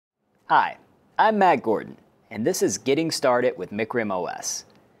Hi, I'm Matt Gordon, and this is Getting Started with Micrium OS.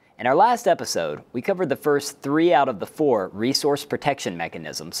 In our last episode, we covered the first 3 out of the 4 resource protection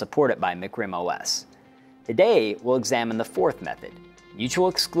mechanisms supported by Micrium OS. Today, we'll examine the 4th method, mutual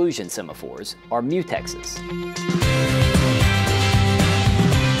exclusion semaphores, or mutexes.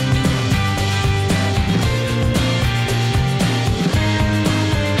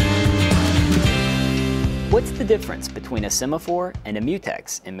 What's the difference between a semaphore and a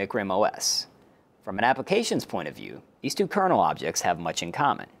mutex in Micrium OS? From an application's point of view, these 2 kernel objects have much in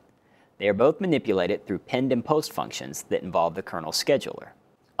common. They are both manipulated through pend and post functions that involve the kernel scheduler.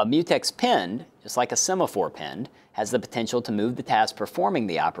 A mutex pend, just like a semaphore pend, has the potential to move the task performing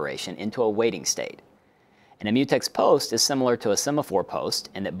the operation into a waiting state. And a mutex post is similar to a semaphore post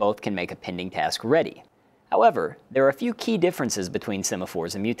in that both can make a pending task ready. However, there are a few key differences between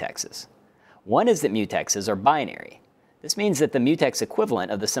semaphores and mutexes. One is that mutexes are binary. This means that the mutex equivalent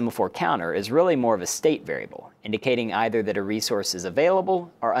of the semaphore counter is really more of a state variable, indicating either that a resource is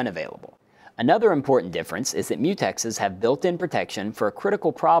available or unavailable. Another important difference is that mutexes have built-in protection for a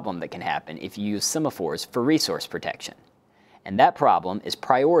critical problem that can happen if you use semaphores for resource protection. And that problem is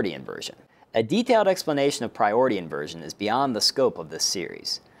priority inversion. A detailed explanation of priority inversion is beyond the scope of this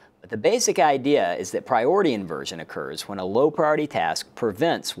series. But the basic idea is that priority inversion occurs when a low-priority task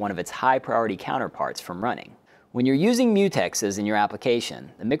prevents one of its high-priority counterparts from running. When you're using mutexes in your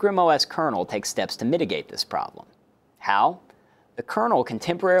application, the Micrium OS kernel takes steps to mitigate this problem. How? The kernel can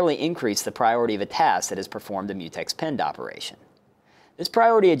temporarily increase the priority of a task that has performed a mutex pend operation. This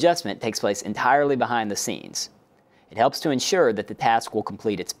priority adjustment takes place entirely behind the scenes. It helps to ensure that the task will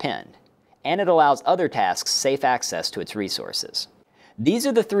complete its pend, and it allows other tasks safe access to its resources. These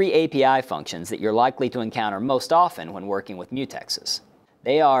are the 3 API functions that you're likely to encounter most often when working with mutexes.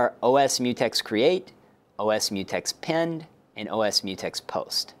 They are OS mutex create, OS mutex pend, and OS mutex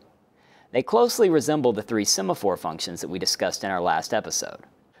post. They closely resemble the 3 semaphore functions that we discussed in our last episode.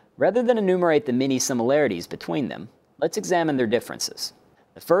 Rather than enumerate the many similarities between them, let's examine their differences.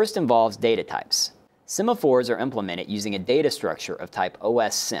 The first involves data types. Semaphores are implemented using a data structure of type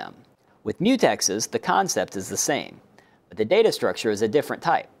OS sem. With mutexes, the concept is the same, but the data structure is a different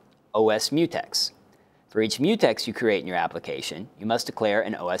type, OS mutex. For each mutex you create in your application, you must declare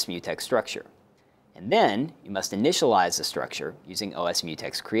an OS mutex structure. And then, you must initialize the structure using OS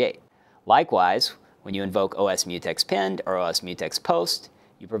mutex create. Likewise, when you invoke OS mutex pend or OS mutex post,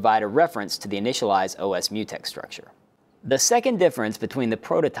 you provide a reference to the initialized OS mutex structure. The second difference between the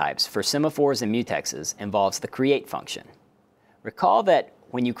prototypes for semaphores and mutexes involves the create function. Recall that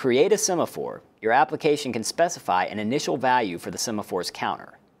when you create a semaphore, your application can specify an initial value for the semaphore's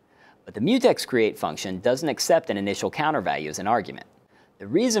counter. But the mutex create function doesn't accept an initial counter value as an argument. The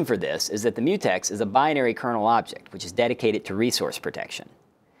reason for this is that the mutex is a binary kernel object which is dedicated to resource protection.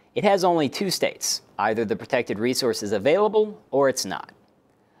 It has only 2 states, either the protected resource is available or it's not.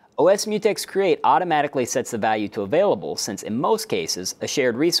 OS mutex create automatically sets the value to available since in most cases a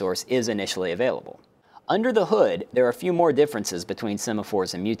shared resource is initially available. Under the hood, there are a few more differences between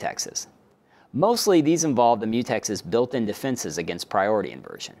semaphores and mutexes. Mostly these involve the mutex's built-in defenses against priority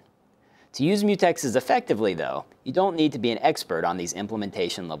inversion. To use mutexes effectively, though, you don't need to be an expert on these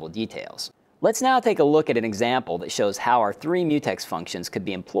implementation-level details. Let's now take a look at an example that shows how our 3 mutex functions could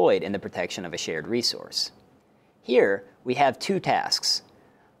be employed in the protection of a shared resource. Here, we have 2 tasks.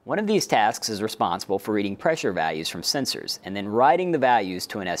 One of these tasks is responsible for reading pressure values from sensors and then writing the values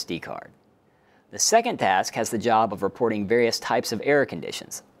to an SD card. The second task has the job of reporting various types of error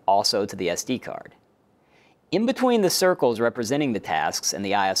conditions, also to the SD card. In between the circles representing the tasks and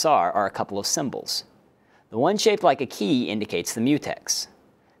the ISR are a couple of symbols. The one shaped like a key indicates the mutex.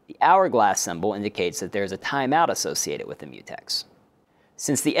 The hourglass symbol indicates that there is a timeout associated with the mutex.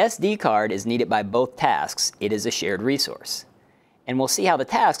 Since the SD card is needed by both tasks, it is a shared resource. And we'll see how the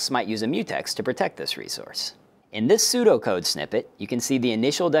tasks might use a mutex to protect this resource. In this pseudocode snippet, you can see the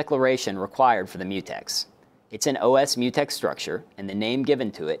initial declaration required for the mutex. It's an OS mutex structure, and the name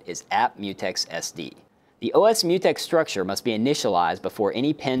given to it is app mutex SD. The OS mutex structure must be initialized before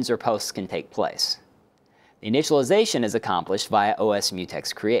any pends or posts can take place. The initialization is accomplished via OS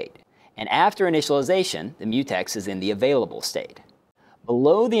mutex create, and after initialization, the mutex is in the available state.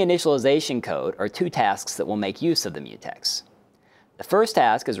 Below the initialization code are 2 tasks that will make use of the mutex. The first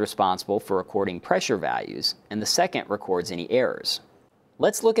task is responsible for recording pressure values, and the second records any errors.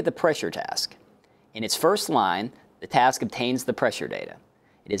 Let's look at the pressure task. In its first line, the task obtains the pressure data.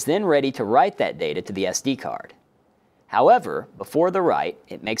 It is then ready to write that data to the SD card. However, before the write,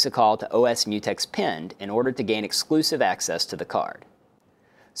 it makes a call to OS mutex pend in order to gain exclusive access to the card.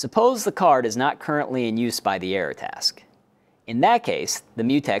 Suppose the card is not currently in use by the error task. In that case, the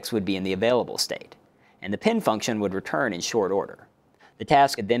mutex would be in the available state, and the pin function would return in short order. The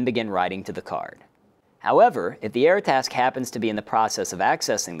task could then begin writing to the card. However, if the error task happens to be in the process of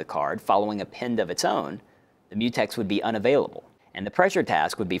accessing the card following a pend of its own, the mutex would be unavailable, and the pressure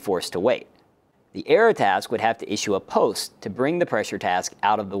task would be forced to wait. The error task would have to issue a post to bring the pressure task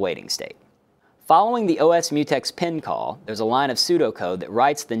out of the waiting state. Following the OS mutex pin call, there's a line of pseudocode that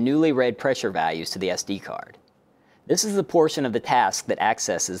writes the newly read pressure values to the SD card. This is the portion of the task that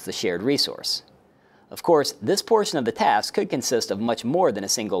accesses the shared resource. Of course, this portion of the task could consist of much more than a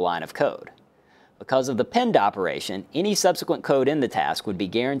single line of code. Because of the pend operation, any subsequent code in the task would be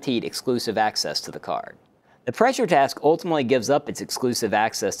guaranteed exclusive access to the card. The pressure task ultimately gives up its exclusive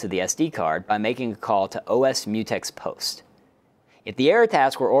access to the SD card by making a call to OS mutex post. If the error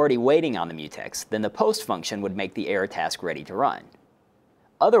task were already waiting on the mutex, then the post function would make the error task ready to run.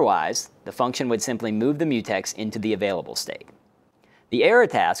 Otherwise, the function would simply move the mutex into the available state. The error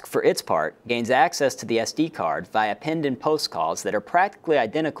task, for its part, gains access to the SD card via pend and post calls that are practically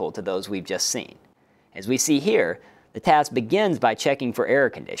identical to those we've just seen. As we see here, the task begins by checking for error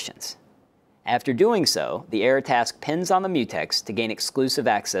conditions. After doing so, the error task pins on the mutex to gain exclusive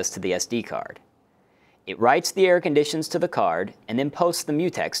access to the SD card. It writes the error conditions to the card and then posts the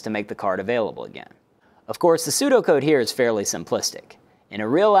mutex to make the card available again. Of course, the pseudocode here is fairly simplistic. In a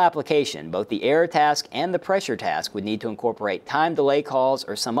real application, both the error task and the pressure task would need to incorporate time delay calls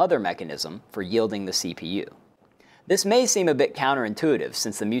or some other mechanism for yielding the CPU. This may seem a bit counterintuitive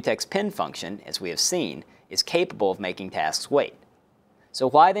since the mutex pin function, as we have seen, is capable of making tasks wait. So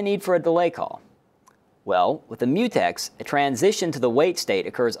why the need for a delay call? Well, with the mutex, a transition to the wait state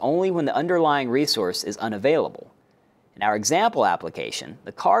occurs only when the underlying resource is unavailable. In our example application,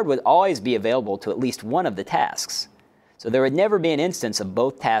 the card would always be available to at least one of the tasks, so there would never be an instance of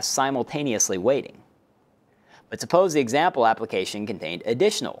both tasks simultaneously waiting. But suppose the example application contained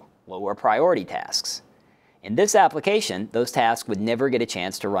additional, lower priority tasks. In this application, those tasks would never get a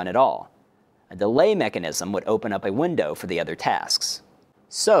chance to run at all. A delay mechanism would open up a window for the other tasks.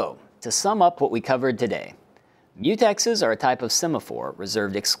 So, to sum up what we covered today, mutexes are a type of semaphore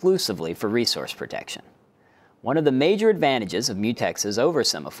reserved exclusively for resource protection. One of the major advantages of mutexes over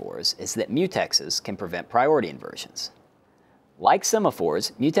semaphores is that mutexes can prevent priority inversions. Like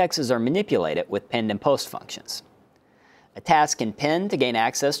semaphores, mutexes are manipulated with pend and post functions. A task can pend to gain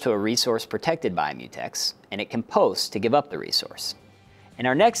access to a resource protected by a mutex, and it can post to give up the resource. In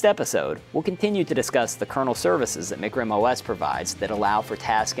our next episode, we'll continue to discuss the kernel services that Micrium OS provides that allow for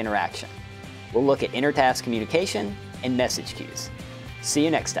task interaction. We'll look at inter-task communication and message queues. See you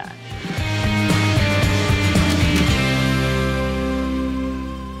next time.